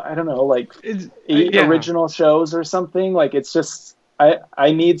 well, I don't know, like 8 original shows or something. Like, it's just,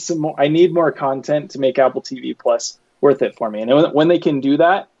 I need some more. I need more content to make Apple TV Plus worth it for me. And when they can do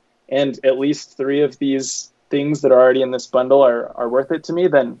that, and at least 3 of these things that are already in this bundle are worth it to me,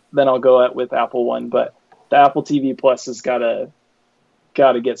 then I'll go with Apple One. But the Apple TV Plus has got to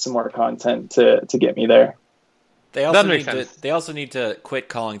get some more content to get me there. They also need to quit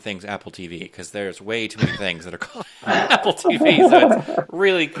calling things Apple TV, because there's way too many things that are called Apple TV, so it's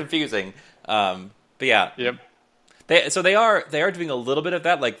really confusing. But yeah, they are doing a little bit of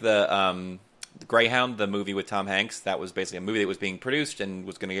that, like the Greyhound, the movie with Tom Hanks. That was basically a movie that was being produced and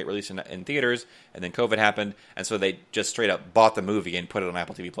was going to get released in theaters, and then COVID happened, and so they just straight up bought the movie and put it on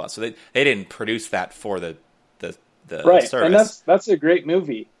Apple TV Plus. So they didn't produce that for the right, service. And that's a great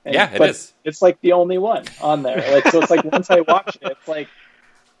movie. It is. It's like the only one on there. Like, so it's like once I watch it, it's like,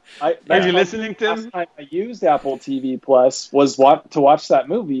 are you listening, Tim? Last time I used Apple TV Plus was to watch that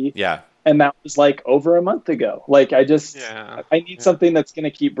movie. Yeah, and that was like over a month ago. Like, I need something that's going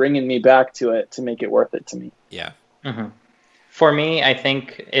to keep bringing me back to it to make it worth it to me. Yeah. Mm-hmm. For me, I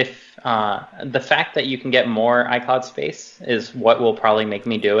think if the fact that you can get more iCloud space is what will probably make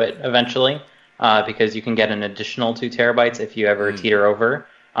me do it eventually. Because you can get an additional 2 terabytes if you ever teeter over.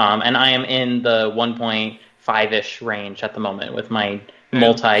 And I am in the 1.5-ish range at the moment with my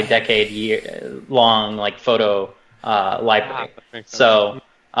multi-decade long like photo library. So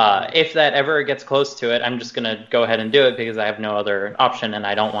if that ever gets close to it, I'm just going to go ahead and do it, because I have no other option and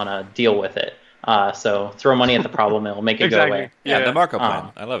I don't want to deal with it. So throw money at the problem, it'll make it go away. Yeah, the Marco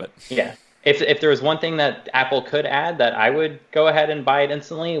plan. I love it. Yeah. If there was one thing that Apple could add that I would go ahead and buy it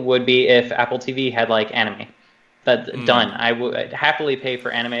instantly, would be if Apple TV had like anime. That's done. I would happily pay for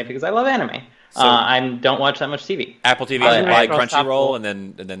anime because I love anime. So, I don't watch that much TV. Apple TV, buy Crunchyroll,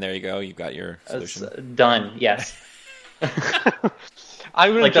 and then there you go. You've got your solution. Done. Yes. I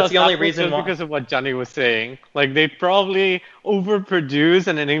would that's the only reason because of what Johnny was saying. Like, they'd probably overproduce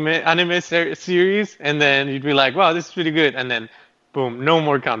an anime series, and then you'd be like, "Wow, this is pretty good," and then, boom, no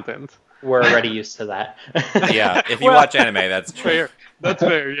more content. We're already used to that. Yeah, if you watch anime, that's fair. That's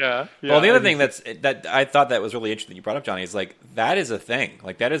fair. Yeah. Well, the other thing that I thought that was really interesting that you brought up, Johnny, is like that is a thing.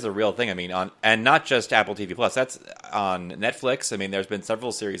 Like that is a real thing. I mean, and not just Apple TV Plus. That's on Netflix. I mean, there's been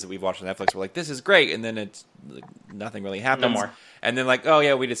several series that we've watched on Netflix. We're like, this is great, and then it's like, nothing really happens. No more. And then like, oh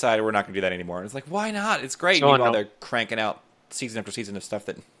yeah, we decided we're not going to do that anymore. And it's like, why not? It's great. Meanwhile, they're cranking out season after season of stuff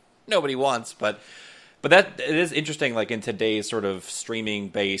that nobody wants. But that it is interesting. Like in today's sort of streaming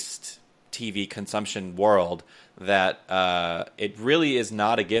based TV consumption world, that it really is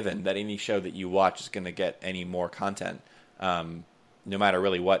not a given that any show that you watch is going to get any more content, no matter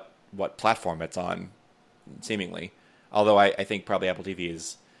really what platform it's on, seemingly. Although I think probably Apple TV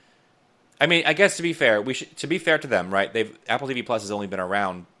is. I mean, I guess to be fair, to be fair to them, right? Apple TV Plus has only been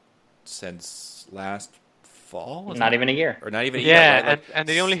around since last fall. Not even a year, or not even a year. Yeah, right? And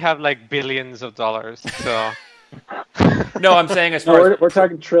they only have like billions of dollars. So. No, I'm saying as far as we're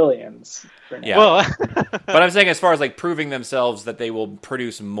talking trillions. Yeah, well, but I'm saying as far as like proving themselves that they will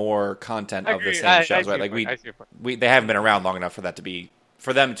produce more content of the same shows, right? Like they haven't been around long enough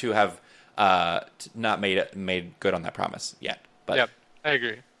for them to have not made good on that promise yet. But yep, I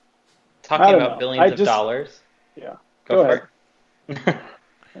agree. Talking about billions of dollars. Yeah, go for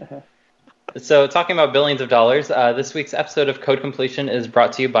it. So, talking about billions of dollars, this week's episode of Code Completion is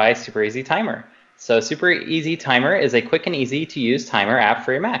brought to you by Super Easy Timer. So, Super Easy Timer is a quick and easy to use timer app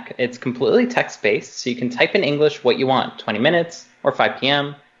for your Mac. It's completely text-based, so you can type in English what you want, 20 minutes or 5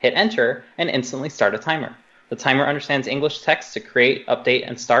 p.m., hit enter, and instantly start a timer. The timer understands English text to create, update,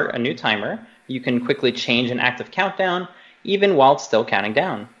 and start a new timer. You can quickly change an active countdown, even while it's still counting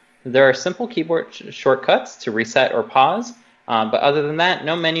down. There are simple keyboard shortcuts to reset or pause, but other than that,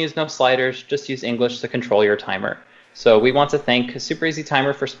 no menus, no sliders, just use English to control your timer. So we want to thank Super Easy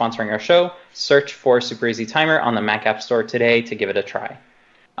Timer for sponsoring our show. Search for Super Easy Timer on the Mac App Store today to give it a try.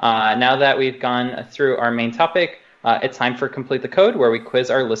 Now that we've gone through our main topic, it's time for Complete the Code, where we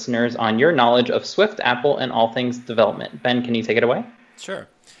quiz our listeners on your knowledge of Swift, Apple, and all things development. Ben, can you take it away? Sure.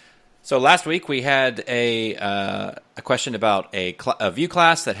 So last week we had a question about a Vue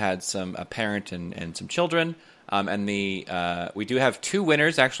class that had a parent and some children. We do have 2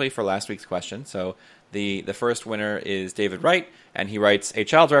 winners actually for last week's question. So the first winner is David Wright, and he writes, a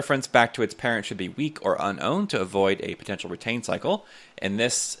child's reference back to its parent should be weak or unowned to avoid a potential retain cycle. In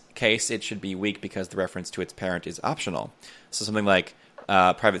this case, it should be weak because the reference to its parent is optional. So something like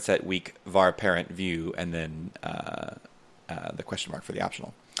private set weak var parent Vue, and then the question mark for the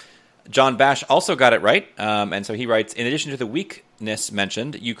optional. John Bash also got it right, and so he writes, in addition to the weakness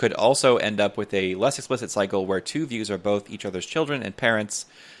mentioned, you could also end up with a less explicit cycle where 2 views are both each other's children and parents.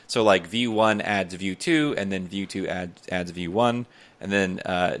 So like Vue 1 adds Vue 2, and then Vue 2 adds Vue 1. And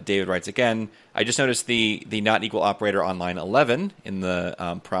then David writes again, I just noticed the not equal operator on line 11 in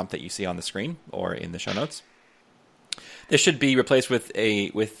the prompt that you see on the screen or in the show notes. This should be replaced with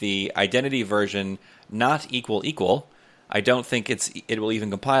the identity version not equal. I don't think it will even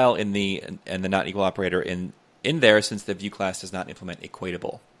compile in the not equal operator in there, since the Vue class does not implement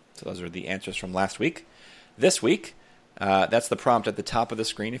equatable. So those are the answers from last week. This week, that's the prompt at the top of the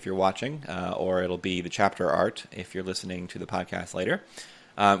screen if you're watching, or it'll be the chapter art if you're listening to the podcast later.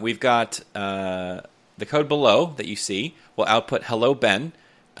 We've got the code below that you see will output hello Ben.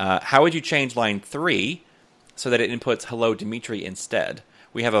 How would you change line 3 so that it inputs hello Dimitri instead?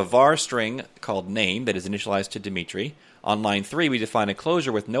 We have a var string called name that is initialized to Dimitri. On line 3, we define a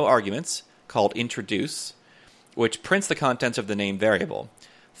closure with no arguments called introduce, which prints the contents of the name variable.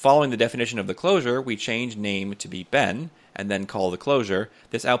 Following the definition of the closure, we change name to be Ben and then call the closure.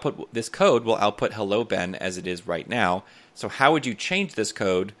 This code will output hello Ben as it is right now. So how would you change this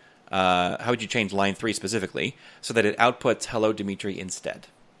code? How would you change line 3 specifically so that it outputs hello Dimitri instead?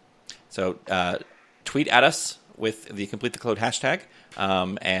 So tweet at us with the Complete the Code hashtag,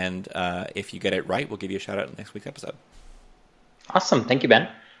 and if you get it right, we'll give you a shout out in next week's episode. Awesome. Thank you, Ben.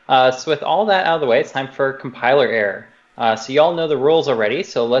 So with all that out of the way, it's time for compiler error. So you all know the rules already,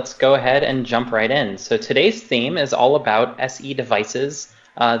 so let's go ahead and jump right in. So today's theme is all about SE devices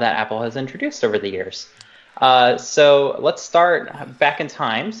that Apple has introduced over the years. So let's start back in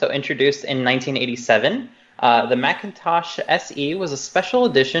time. So introduced in 1987, the Macintosh SE was a special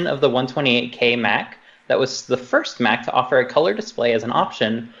edition of the 128K Mac that was the first Mac to offer a color display as an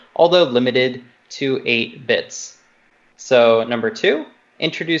option, although limited to 8 bits. So number 2,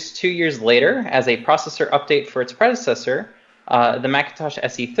 introduced 2 years later as a processor update for its predecessor, the Macintosh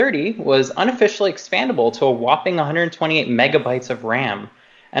SE30 was unofficially expandable to a whopping 128 megabytes of RAM,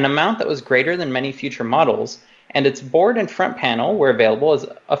 an amount that was greater than many future models, and its board and front panel were available as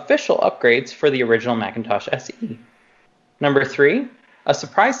official upgrades for the original Macintosh SE. Number 3, a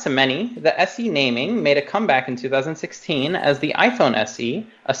surprise to many, the SE naming made a comeback in 2016 as the iPhone SE,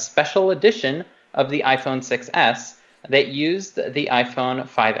 a special edition of the iPhone 6s, that used the iPhone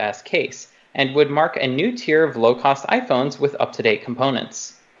 5S case and would mark a new tier of low-cost iPhones with up-to-date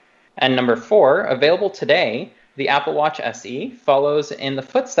components. And number 4, available today, the Apple Watch SE follows in the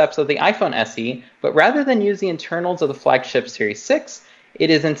footsteps of the iPhone SE, but rather than use the internals of the flagship Series 6,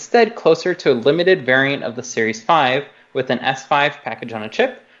 it is instead closer to a limited variant of the Series 5 with an S5 package on a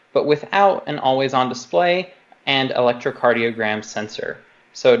chip, but without an always-on display and electrocardiogram sensor.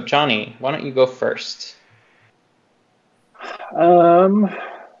 So Johnny, why don't you go first?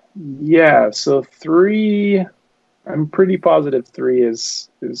 Yeah, so 3, I'm pretty positive 3 is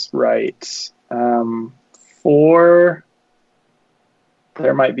right. 4,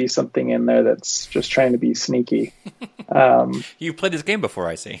 there might be something in there that's just trying to be sneaky. You've played this game before,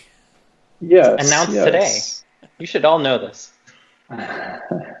 I see. Yes. Announced today. You should all know this.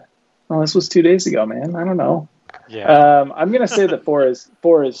 Well, this was 2 days ago, man. I don't know. Yeah. I'm gonna say that 4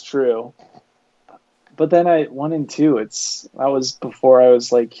 is true. But then 1 and 2, that was before I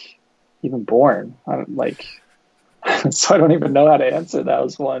was like even born. So I don't even know how to answer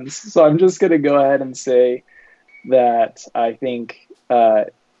those ones. So I'm just gonna go ahead and say that I think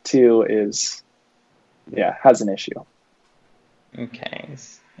 2 has an issue. Okay.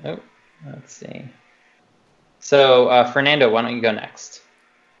 Oh, let's see. So, Fernando, why don't you go next?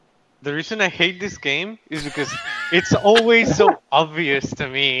 The reason I hate this game is because it's always so obvious to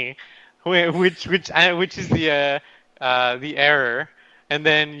me which is the error, and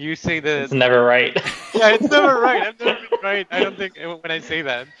then you say that It's never right. yeah, it's never right. I've never been right. I don't think when I say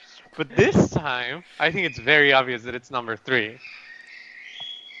that, but this time I think it's very obvious that it's number 3.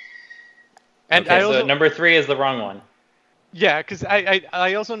 And Okay, I so also, number 3 is the wrong one. yeah, because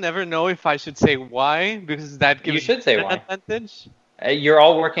I also never know if I should say why, because that gives You should say an why. advantage. You're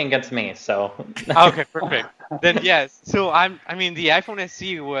all working against me, so. Okay, perfect. Then yes. So the iPhone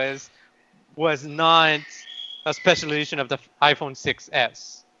SE was not a special edition of the iPhone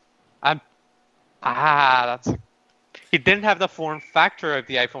 6s. It didn't have the form factor of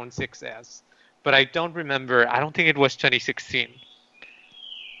the iPhone 6s, but I don't remember. I don't think it was 2016.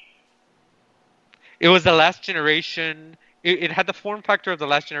 It was the last generation. It had the form factor of the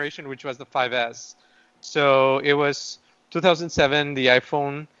last generation, which was the 5S. So it was 2007. The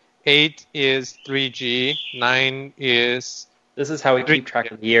iPhone 8 is 3G. 9 is. This is how we keep track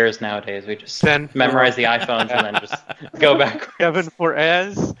of years nowadays. We just 10 memorize the iPhones and then just go backwards. 7 for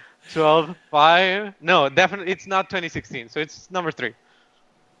S. 12 5. No, definitely it's not 2016. So it's number 3.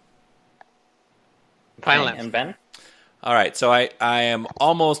 Final Okay, answer. and Ben? All right, so I am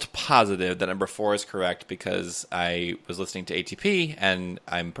almost positive that number 4 is correct because I was listening to ATP, and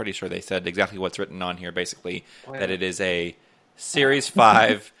I'm pretty sure they said exactly what's written on here, basically, that it is a Series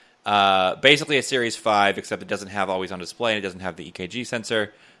 5, basically a Series 5, except it doesn't have always on display, and it doesn't have the EKG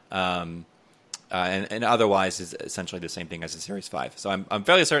sensor, and otherwise is essentially the same thing as a Series 5. So I'm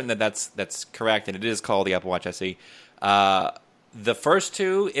fairly certain that that's correct, and it is called the Apple Watch SE. The first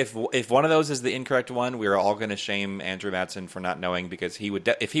two, if one of those is the incorrect one, we are all going to shame Andrew Matson for not knowing, because he would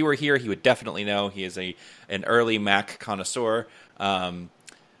if he were here, he would definitely know. He is an early Mac connoisseur. Man,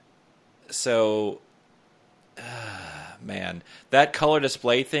 that color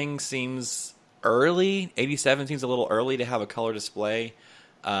display thing seems early. 87 seems a little early to have a color display.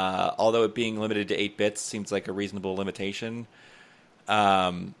 Although it being limited to 8 bits seems like a reasonable limitation.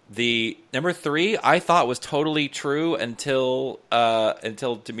 The number 3 I thought was totally true until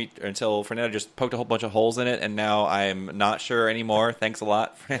Fernando just poked a whole bunch of holes in it, and now I'm not sure anymore. Thanks a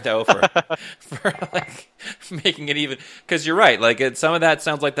lot, Fernando, for like making it even, because you're right. Like some of that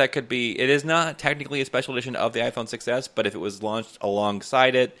sounds like that could be. It is not technically a special edition of the iPhone 6s, but if it was launched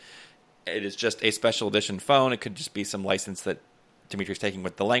alongside it, it is just a special edition phone. It could just be some license that Dimitri's taking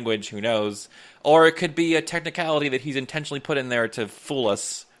with the language, who knows? Or it could be a technicality that he's intentionally put in there to fool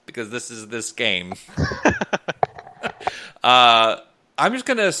us, because this is this game. I'm just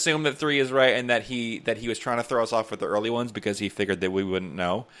going to assume that 3 is right, and that he was trying to throw us off with the early ones because he figured that we wouldn't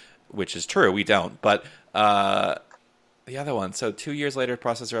know, which is true, we don't. But the other one, so 2 years later,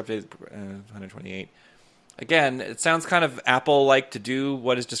 processor update 128. Again, it sounds kind of Apple-like to do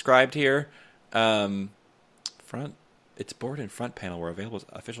what is described here. Its board and front panel were available as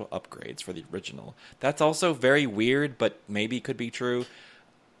official upgrades for the original. That's also very weird, but maybe could be true.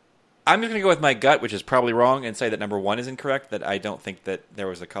 I'm just going to go with my gut, which is probably wrong, and say that number 1 is incorrect, that I don't think that there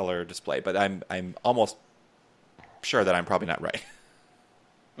was a color display. But I'm almost sure that I'm probably not right.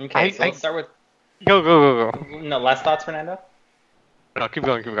 Okay, so let's start with... Go. No, last thoughts, Fernando? No, keep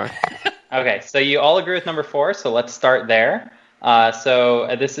going. Okay, so you all agree with number 4, so let's start there.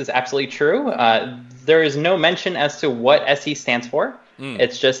 So this is absolutely true. There is no mention as to what SE stands for.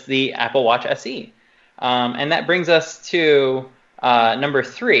 It's just the Apple Watch SE. And that brings us to number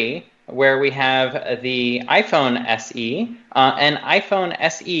 3, where we have the iPhone SE. And iPhone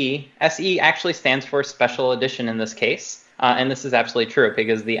SE actually stands for Special Edition in this case. And this is absolutely true,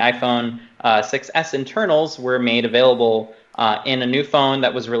 because the iPhone 6s internals were made available in a new phone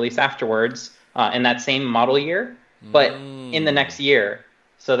that was released afterwards in that same model year, but in the next year.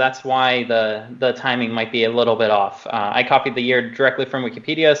 So that's why the timing might be a little bit off. I copied the year directly from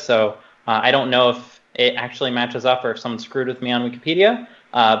Wikipedia, so I don't know if it actually matches up or if someone screwed with me on Wikipedia,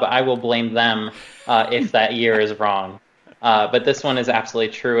 but I will blame them if that year is wrong. But this one is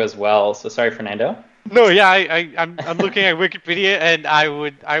absolutely true as well. So sorry, Fernando. No, yeah, I'm looking at Wikipedia, and I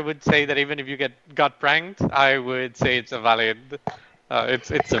would say that even if you got pranked, I would say it's a valid.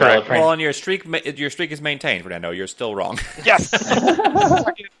 It's a correct. Well, and your streak is maintained, Fernando. You're still wrong. Yes.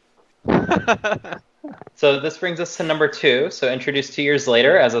 So this brings us to number 2. So introduced 2 years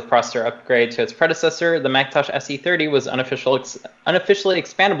later as a processor upgrade to its predecessor, the Macintosh SE30 was unofficially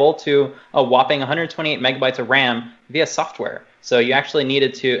expandable to a whopping 128 megabytes of RAM via software. So you actually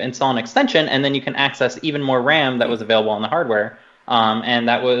needed to install an extension, and then you can access even more RAM that was available on the hardware. And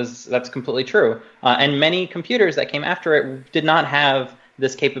that's completely true. And many computers that came after it did not have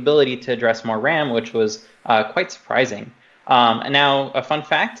this capability to address more RAM, which was quite surprising. And now, a fun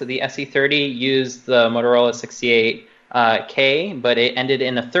fact, the SE30 used the Motorola 68K, but it ended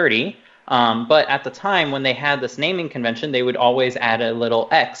in a 30. But at the time, when they had this naming convention, they would always add a little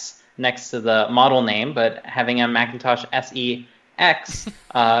X next to the model name, but having a Macintosh SE X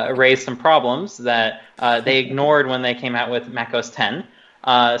raised some problems that they ignored when they came out with Mac OS X.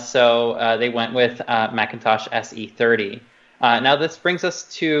 So they went with Macintosh SE30. Now this brings us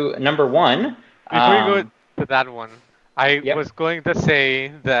to number one. Before you go to that one, I was going to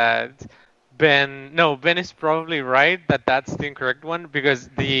say that Ben is probably right that that's the incorrect one, because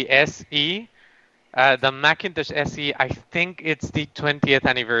the SE, the Macintosh SE, I think it's the 20th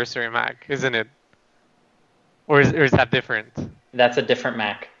anniversary Mac, isn't it? Or is that different? That's a different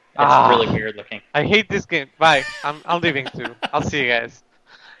Mac. It's really weird looking. I hate this game. Bye. I'm leaving too. I'll see you guys.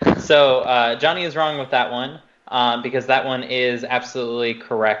 So Johnny is wrong with that one. Because that one is absolutely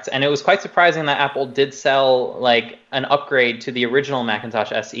correct. And it was quite surprising that Apple did sell like an upgrade to the original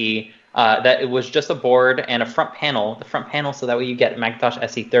Macintosh SE, that it was just a board and a front panel, so that way you get Macintosh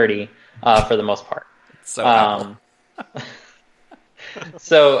SE30 for the most part. So Apple.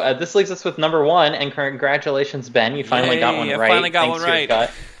 So this leaves us with number one, and congratulations, Ben. You finally got one right. Finally got one right.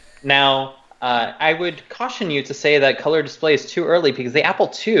 Now, I would caution you to say that color display is too early, because the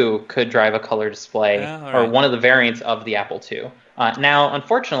Apple II could drive a color display, or one of the variants of the Apple II. Now,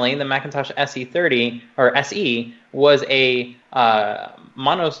 unfortunately, the Macintosh SE30 or SE was a not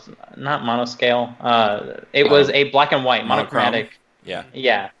monoscale. It was a black and white, monochromatic.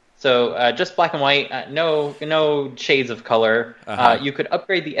 Yeah. So just black and white, no shades of color. You could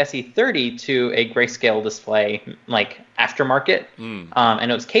upgrade the SE30 to a grayscale display, like aftermarket,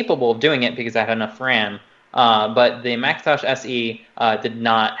 and it was capable of doing it because it had enough RAM. But the Macintosh SE did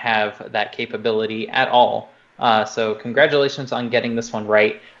not have that capability at all. So congratulations on getting this one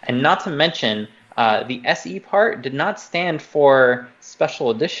right. And not to mention, the SE part did not stand for Special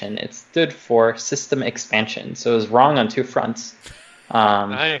Edition. It stood for System Expansion. So it was wrong on two fronts.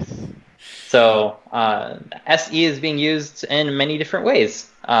 Nice. So SE is being used in many different ways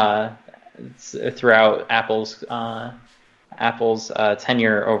throughout Apple's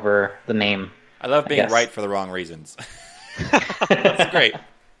tenure over the name. I love being right for the wrong reasons. That's great.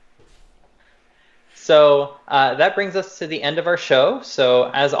 So that brings us to the end of our show.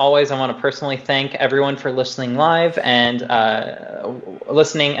 So as always, I want to personally thank everyone for listening live and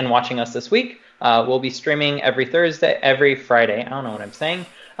listening and watching us this week. We'll be streaming every Friday. I don't know what I'm saying.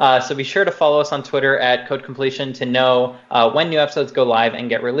 So be sure to follow us on Twitter at Code Completion to know when new episodes go live and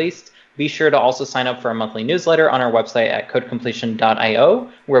get released. Be sure to also sign up for our monthly newsletter on our website at codecompletion.io,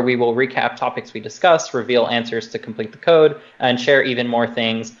 where we will recap topics we discuss, reveal answers to complete the code, and share even more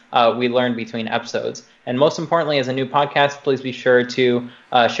things we learned between episodes. And most importantly, as a new podcast, please be sure to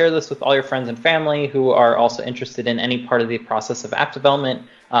share this with all your friends and family who are also interested in any part of the process of app development.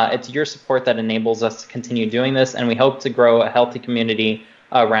 It's your support that enables us to continue doing this, and we hope to grow a healthy community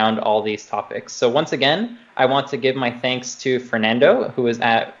around all these topics. So once again, I want to give my thanks to Fernando, who is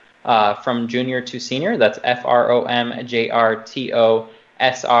at From Junior to Senior. That's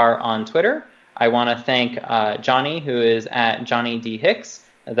FROMJRTOSR on Twitter. I want to thank Johnny, who is at Johnny D. Hicks.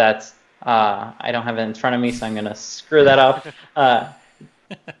 That's I don't have it in front of me, so I'm going to screw that up.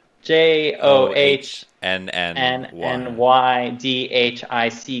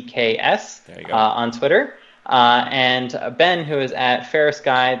 JOHNNYDHICKS on Twitter. And Ben, who is at Ferris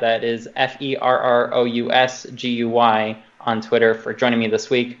Guy, that is FERROUSGUY on Twitter, for joining me this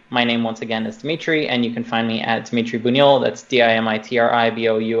week. My name once again is Dimitri, and you can find me at Dimitri Bouniol. That's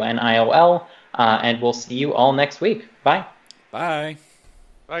DIMITRIBOUNIOL. And we'll see you all next week. Bye. Bye.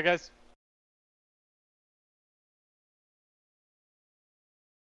 Bye, guys.